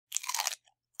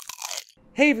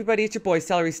Hey everybody, it's your boy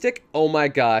GRNcelerystick. Oh my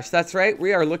gosh, that's right,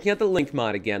 we are looking at the Link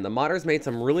mod again. The modders made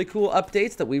some really cool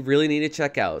updates that we really need to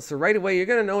check out. So right away, you're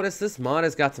going to notice this mod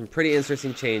has got some pretty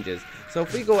interesting changes. So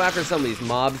if we go after some of these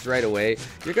mobs right away,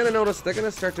 you're going to notice they're going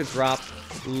to start to drop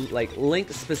like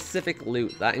Link-specific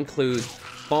loot. That includes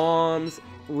bombs,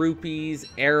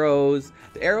 rupees, arrows.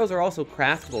 The arrows are also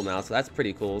craftable now, so that's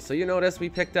pretty cool. So you notice we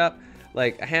picked up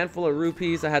like a handful of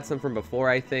rupees. I had some from before,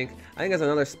 I think. There's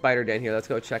another spider down here. Let's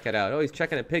go check it out. Oh, he's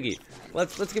checking a piggy.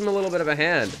 Let's give him a little bit of a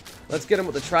hand. Let's get him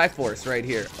with the triforce right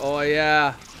here. Oh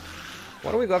yeah.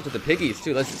 Why don't we go after the piggies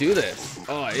too? Let's do this.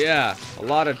 Oh yeah. A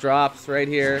lot of drops right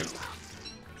here.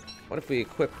 What if we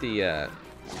equip the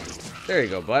there you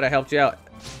go, bud. I helped you out.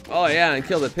 Oh yeah, and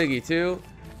kill the piggy too.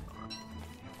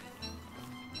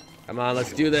 Come on,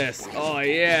 let's do this. Oh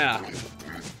yeah.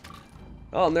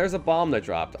 Oh, and there's a bomb that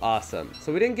dropped. Awesome.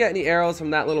 So we didn't get any arrows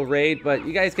from that little raid, but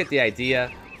you guys get the idea.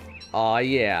 Aw,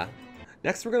 yeah.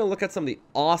 Next, we're going to look at some of the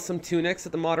awesome tunics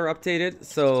that the modder updated.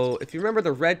 So if you remember,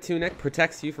 the red tunic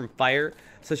protects you from fire.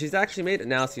 So she's actually made it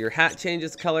now, so your hat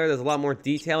changes color. There's a lot more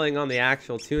detailing on the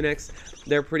actual tunics.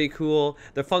 They're pretty cool.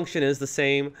 The function is the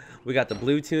same. We got the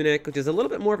blue tunic, which is a little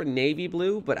bit more of a navy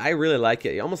blue, but I really like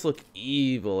it. You almost look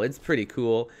evil. It's pretty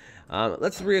cool.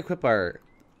 Let's re-equip our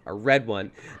red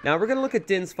one. Now we're gonna look at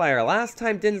Din's Fire. Last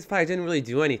time Din's Fire didn't really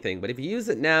do anything, but if you use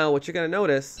it now, what you're gonna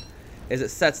notice is it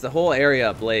sets the whole area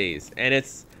ablaze, and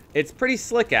it's pretty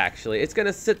slick actually. It's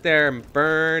gonna sit there and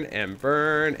burn and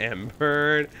burn and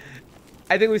burn.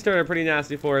 I think we started a pretty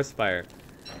nasty forest fire.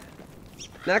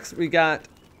 Next we got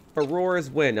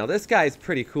Aurora's Wind. Now this guy is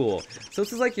pretty cool. So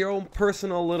this is like your own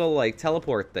personal little like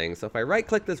teleport thing. So if I right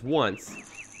click this once,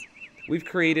 we've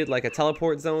created like a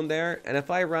teleport zone there, and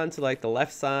if I run to like the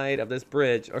left side of this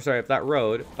bridge, or sorry, of that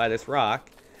road by this rock,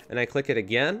 and I click it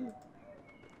again,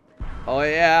 oh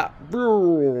yeah,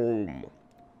 boom!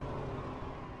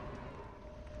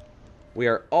 We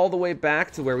are all the way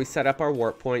back to where we set up our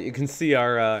warp point. You can see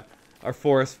our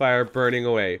forest fire burning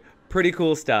away. Pretty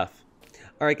cool stuff.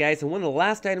 Alright guys, and one of the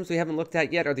last items we haven't looked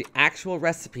at yet are the actual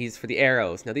recipes for the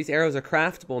arrows. Now these arrows are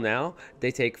craftable now.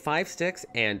 They take 5 sticks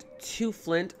and 2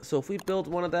 flint. So if we build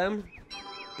one of them,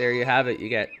 there you have it. You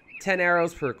get 10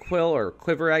 arrows per quill or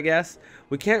quiver, I guess.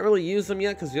 We can't really use them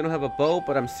yet because we don't have a bow,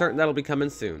 but I'm certain that'll be coming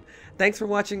soon. Thanks for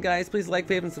watching guys. Please like,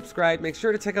 favorite, and subscribe. Make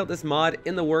sure to check out this mod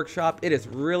in the workshop. It is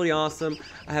really awesome.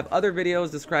 I have other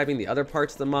videos describing the other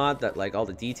parts of the mod, that like all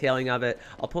the detailing of it.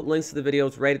 I'll put links to the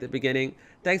videos right at the beginning.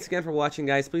 Thanks again for watching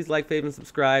guys. Please like, favorite, and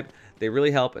subscribe. They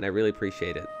really help and I really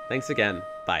appreciate it. Thanks again.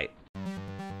 Bye.